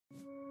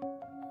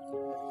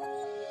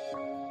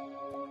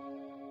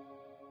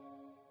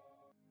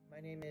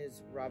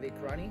Ravi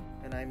Kurani,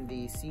 and I'm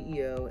the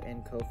CEO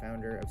and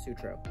co-founder of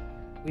Sutro.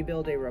 We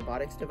build a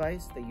robotics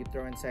device that you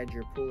throw inside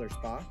your pool or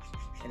spa,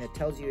 and it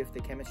tells you if the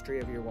chemistry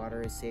of your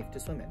water is safe to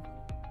swim in.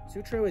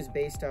 Sutro is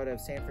based out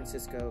of San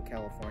Francisco,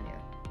 California.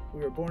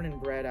 We were born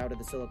and bred out of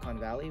the Silicon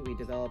Valley. We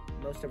developed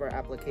most of our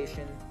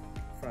application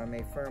from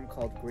a firm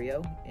called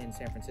Grio in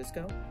San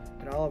Francisco,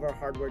 and all of our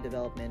hardware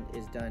development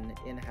is done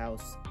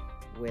in-house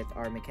with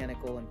our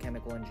mechanical and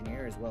chemical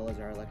engineer as well as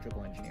our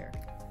electrical engineer.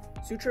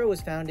 Sutro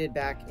was founded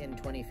back in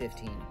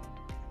 2015.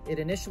 It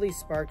initially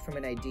sparked from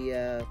an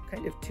idea,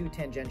 kind of two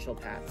tangential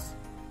paths.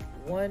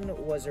 One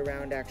was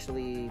around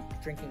actually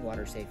drinking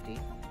water safety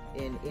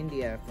in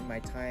India from my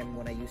time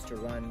when I used to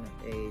run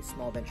a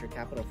small venture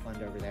capital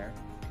fund over there.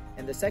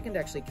 And the second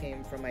actually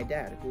came from my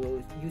dad,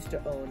 who used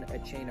to own a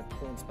chain of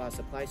pool and spa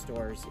supply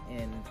stores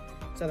in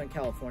Southern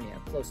California,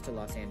 close to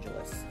Los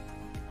Angeles.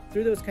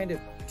 Through those kind of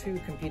two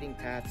competing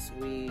paths,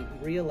 we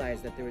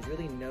realized that there was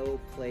really no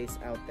place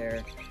out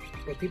there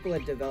where people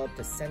had developed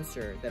a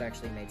sensor that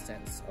actually made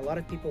sense. A lot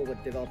of people were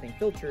developing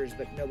filters,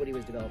 but nobody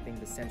was developing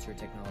the sensor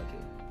technology.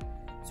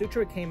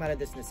 Sutro came out of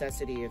this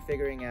necessity of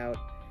figuring out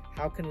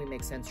how can we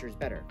make sensors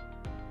better.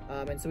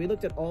 And so we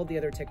looked at all the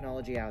other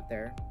technology out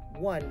there.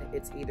 One,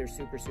 it's either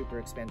super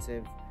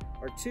expensive,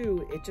 or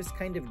two, it just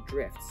kind of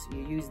drifts.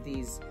 You use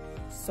these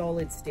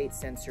solid state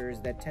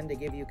sensors that tend to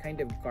give you kind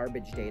of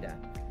garbage data.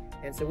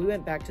 And so we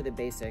went back to the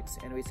basics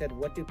and we said,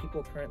 what do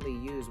people currently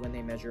use when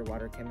they measure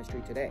water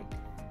chemistry today?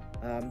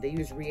 They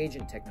use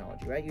reagent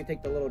technology, right? You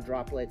take the little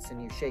droplets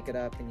and you shake it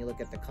up and you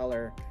look at the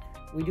color.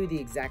 We do the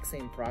exact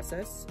same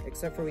process,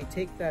 except for we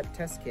take that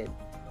test kit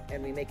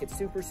and we make it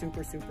super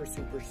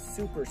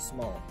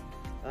small.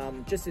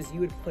 Just as you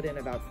would put in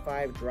about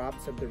 5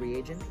 drops of the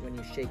reagent when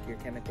you shake your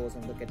chemicals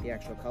and look at the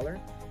actual color,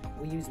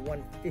 we use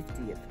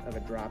 1/50th of a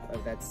drop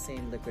of that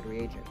same liquid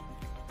reagent.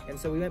 And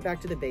so we went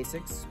back to the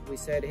basics. We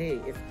said, hey,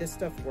 if this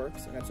stuff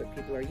works and that's what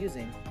people are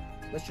using,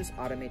 let's just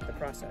automate the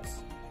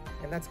process.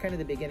 And that's kind of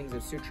the beginnings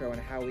of Sutro and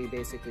how we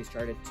basically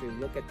started to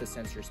look at the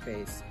sensor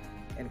space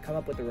and come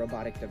up with a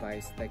robotic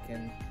device that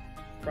can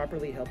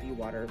properly help you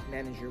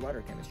manage your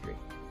water chemistry.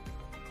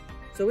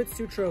 So with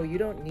Sutro, you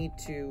don't need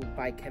to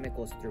buy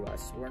chemicals through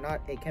us. We're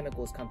not a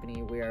chemicals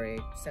company, we are a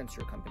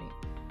sensor company.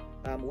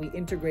 We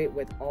integrate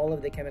with all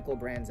of the chemical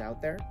brands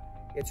out there.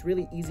 It's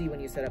really easy when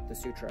you set up the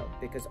Sutro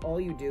because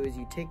all you do is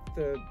you take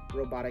the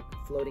robotic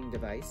floating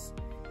device,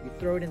 you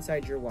throw it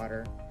inside your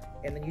water,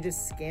 and then you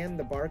just scan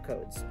the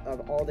barcodes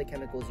of all the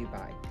chemicals you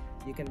buy.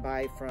 You can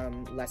buy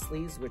from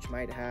Leslie's, which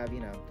might have,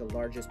 the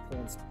largest pool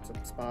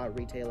and spa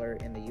retailer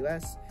in the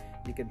US.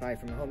 You could buy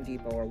from Home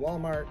Depot or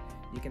Walmart.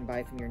 You can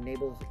buy from your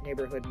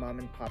neighborhood mom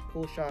and pop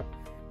pool shop.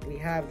 We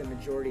have the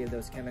majority of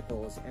those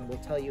chemicals and we'll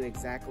tell you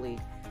exactly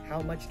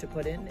how much to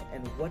put in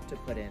and what to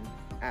put in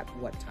at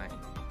what time.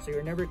 So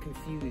you're never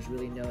confused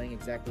really knowing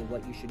exactly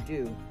what you should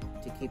do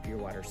to keep your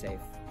water safe.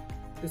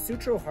 The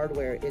Sutro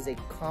hardware is a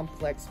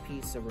complex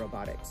piece of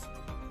robotics.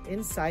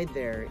 Inside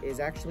there is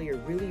actually a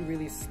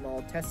really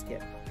small test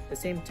kit, the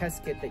same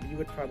test kit that you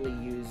would probably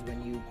use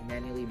when you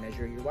manually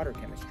measure your water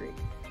chemistry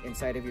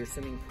inside of your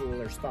swimming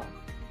pool or spa.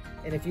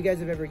 And if you guys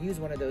have ever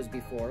used one of those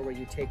before, where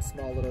you take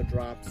small little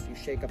drops, you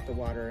shake up the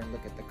water and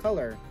look at the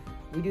color,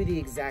 we do the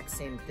exact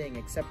same thing,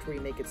 except we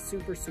make it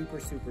super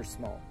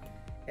small.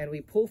 And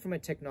we pull from a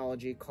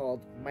technology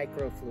called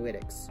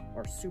microfluidics,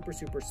 or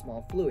super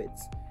small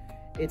fluids.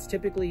 It's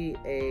typically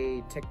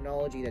a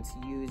technology that's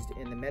used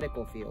in the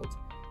medical field.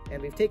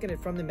 And we've taken it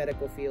from the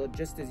medical field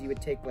just as you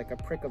would take like a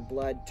prick of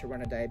blood to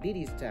run a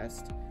diabetes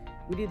test.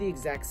 We do the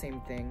exact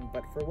same thing,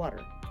 but for water.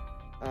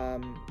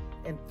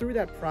 And through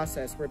that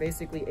process, we're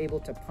basically able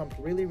to pump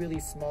really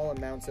small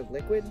amounts of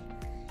liquid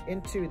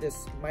into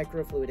this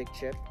microfluidic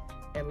chip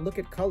and look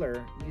at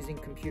color using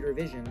computer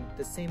vision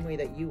the same way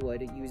that you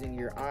would using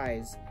your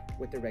eyes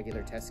with the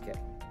regular test kit.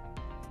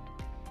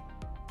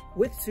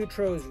 With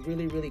Sutro's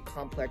really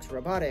complex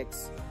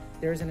robotics,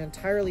 there's an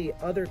entirely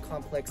other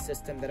complex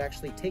system that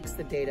actually takes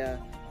the data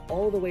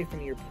all the way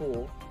from your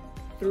pool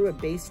through a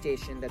base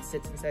station that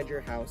sits inside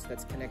your house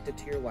that's connected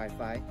to your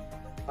Wi-Fi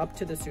up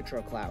to the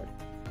Sutro cloud.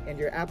 And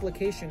your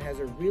application has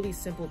a really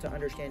simple to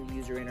understand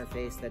user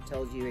interface that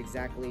tells you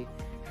exactly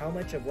how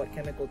much of what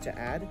chemical to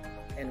add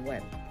and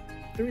when.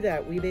 Through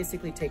that, we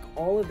basically take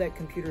all of that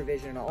computer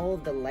vision, all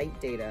of the light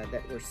data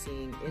that we're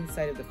seeing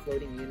inside of the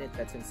floating unit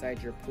that's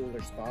inside your pool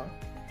or spa,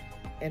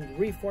 and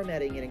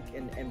reformatting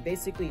it and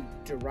basically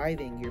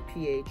deriving your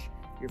pH,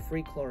 your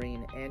free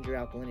chlorine, and your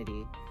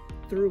alkalinity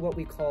through what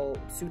we call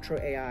Sutro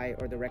AI,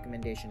 or the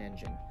recommendation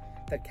engine,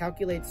 that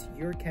calculates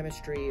your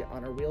chemistry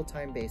on a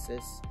real-time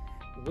basis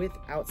with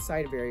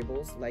outside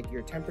variables like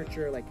your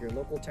temperature, like your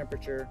local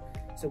temperature,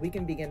 so we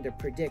can begin to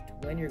predict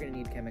when you're going to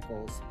need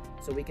chemicals,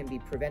 so we can be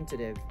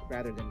preventative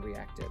rather than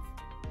reactive.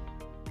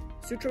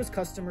 Sutro's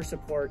customer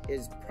support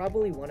is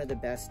probably one of the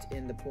best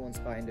in the pool and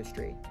spa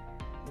industry.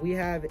 We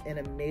have an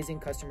amazing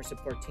customer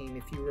support team.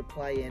 If you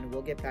reply in,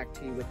 we'll get back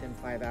to you within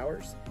 5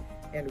 hours,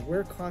 and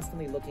we're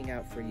constantly looking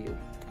out for you.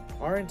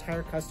 Our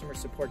entire customer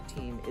support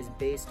team is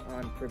based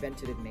on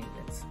preventative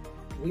maintenance.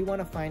 We want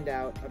to find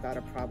out about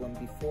a problem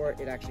before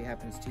it actually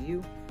happens to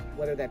you,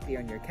 whether that be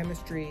on your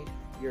chemistry,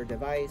 your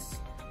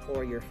device,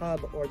 or your hub,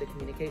 or the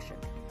communication.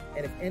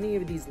 And if any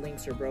of these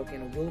links are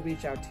broken, we'll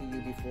reach out to you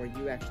before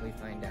you actually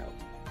find out.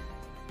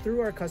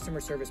 Through our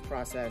customer service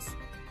process,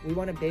 we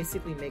want to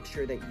basically make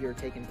sure that you're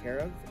taken care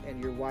of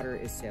and your water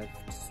is safe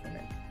to swim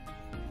in.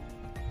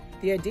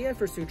 The idea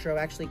for Sutro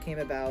actually came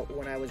about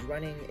when I was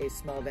running a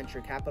small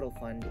venture capital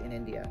fund in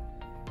India.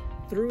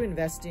 Through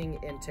investing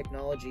in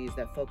technologies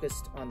that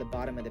focused on the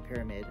bottom of the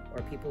pyramid,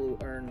 or people who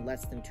earn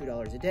less than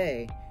 $2 a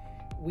day,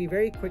 we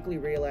very quickly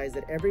realized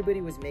that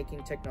everybody was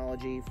making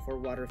technology for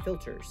water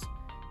filters.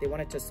 They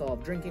wanted to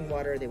solve drinking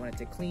water, they wanted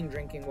to clean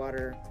drinking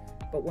water,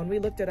 but when we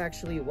looked at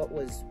actually what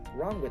was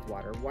wrong with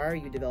water, why are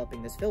you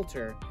developing this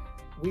filter,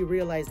 we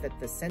realized that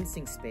the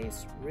sensing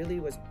space really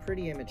was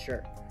pretty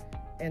immature.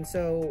 And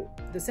so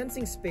the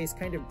sensing space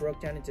kind of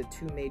broke down into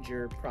two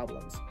major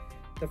problems.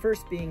 The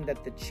first being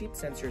that the cheap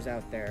sensors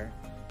out there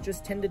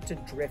just tended to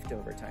drift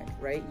over time,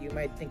 right? You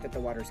might think that the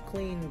water's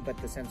clean, but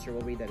the sensor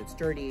will read that it's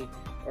dirty,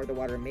 or the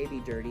water may be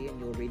dirty and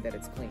you'll read that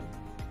it's clean.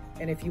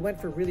 And if you went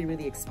for really,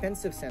 really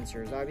expensive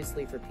sensors,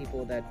 obviously for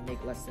people that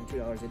make less than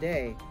 $2 a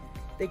day,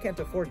 they can't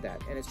afford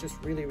that, and it's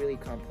just really, really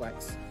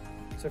complex.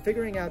 So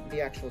figuring out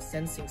the actual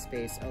sensing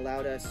space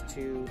allowed us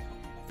to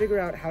figure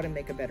out how to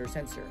make a better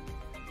sensor,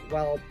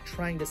 while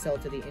trying to sell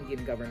to the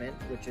Indian government,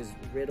 which is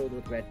riddled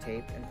with red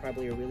tape and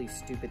probably a really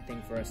stupid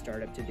thing for a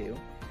startup to do.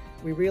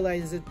 We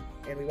realized it,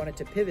 and we wanted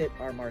to pivot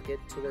our market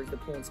towards the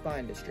pool and spa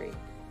industry.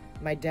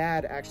 My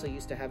dad actually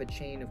used to have a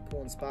chain of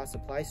pool and spa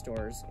supply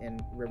stores in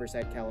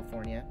Riverside,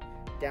 California,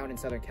 down in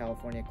Southern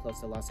California, close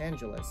to Los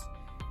Angeles.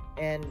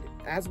 And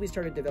as we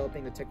started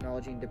developing the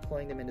technology and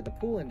deploying them into the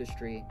pool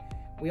industry,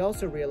 we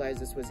also realized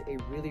this was a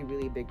really,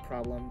 really big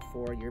problem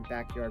for your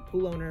backyard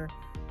pool owner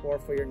or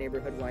for your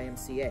neighborhood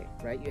YMCA,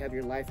 right? You have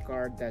your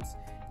lifeguard that's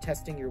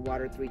testing your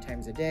water 3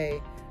 times a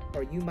day,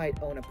 or you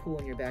might own a pool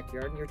in your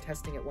backyard and you're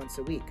testing it once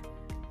a week.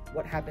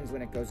 What happens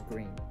when it goes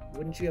green?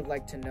 Wouldn't you have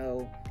liked to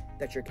know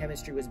that your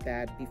chemistry was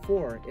bad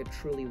before it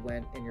truly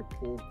went and your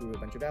pool grew a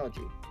bunch of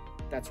algae?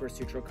 That's where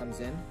Sutro comes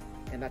in,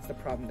 and that's the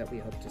problem that we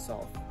hope to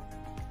solve.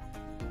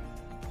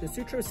 The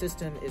Sutro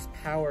system is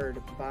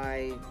powered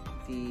by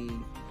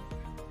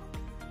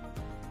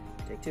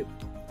Take 2.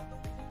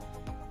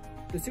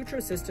 The Sutro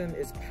system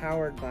is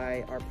powered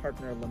by our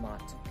partner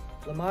Lamont.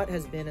 Lamont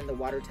has been in the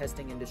water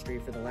testing industry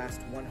for the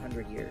last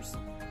 100 years,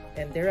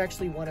 and they're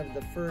actually one of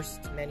the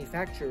first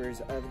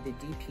manufacturers of the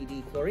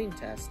DPD chlorine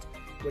test,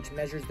 which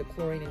measures the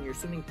chlorine in your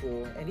swimming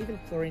pool and even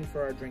chlorine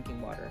for our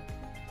drinking water.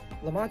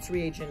 Lamont's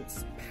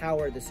reagents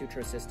power the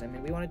Sutro system,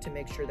 and we wanted to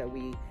make sure that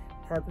we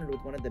partnered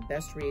with one of the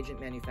best reagent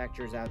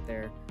manufacturers out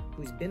there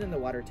who's been in the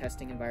water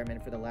testing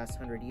environment for the last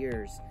 100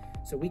 years,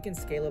 so we can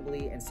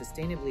scalably and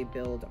sustainably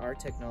build our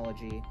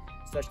technology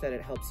such that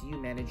it helps you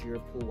manage your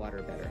pool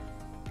water better.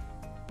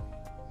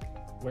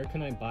 Where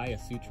can I buy a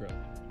Sutro?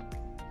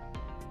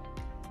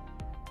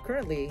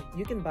 Currently,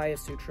 you can buy a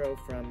Sutro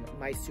from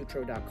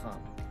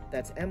mysutro.com.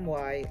 That's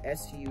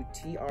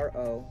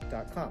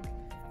mysutro.com.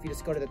 If you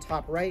just go to the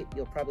top right,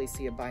 you'll probably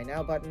see a Buy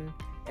Now button,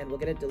 and we'll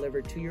get it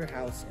delivered to your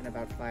house in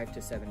about 5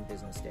 to 7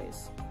 business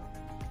days.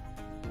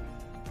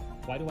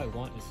 Why do I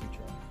want a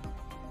Sutro?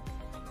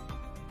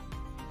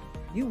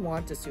 You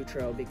want a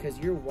Sutro because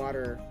your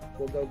water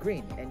will go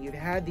green, and you've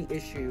had the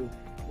issue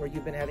where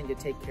you've been having to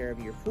take care of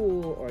your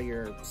pool or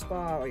your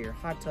spa or your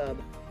hot tub,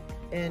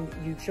 and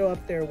you show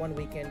up there one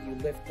weekend, you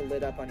lift the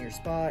lid up on your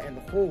spa, and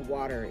the whole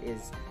water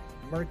is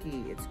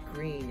murky, it's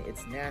green,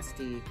 it's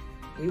nasty.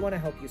 We want to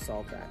help you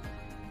solve that.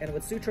 And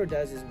what Sutro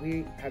does is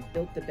we have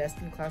built the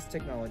best-in-class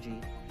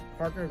technology,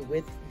 partnered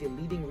with the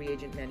leading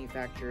reagent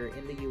manufacturer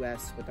in the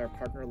US with our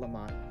partner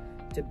Lamont,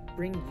 to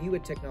bring you a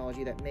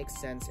technology that makes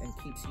sense and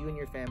keeps you and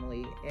your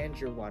family and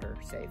your water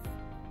safe.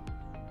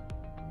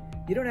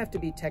 You don't have to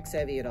be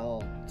tech-savvy at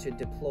all to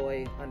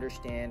deploy,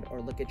 understand,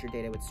 or look at your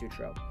data with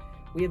Sutro.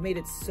 We have made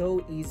it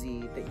so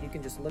easy that you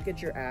can just look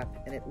at your app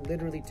and it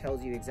literally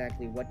tells you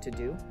exactly what to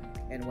do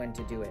and when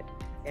to do it.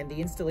 And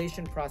the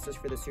installation process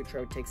for the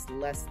Sutro takes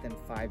less than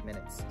 5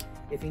 minutes.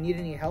 If you need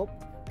any help,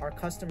 our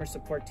customer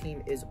support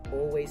team is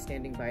always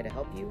standing by to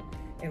help you,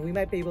 and we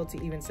might be able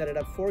to even set it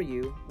up for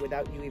you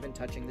without you even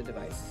touching the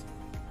device.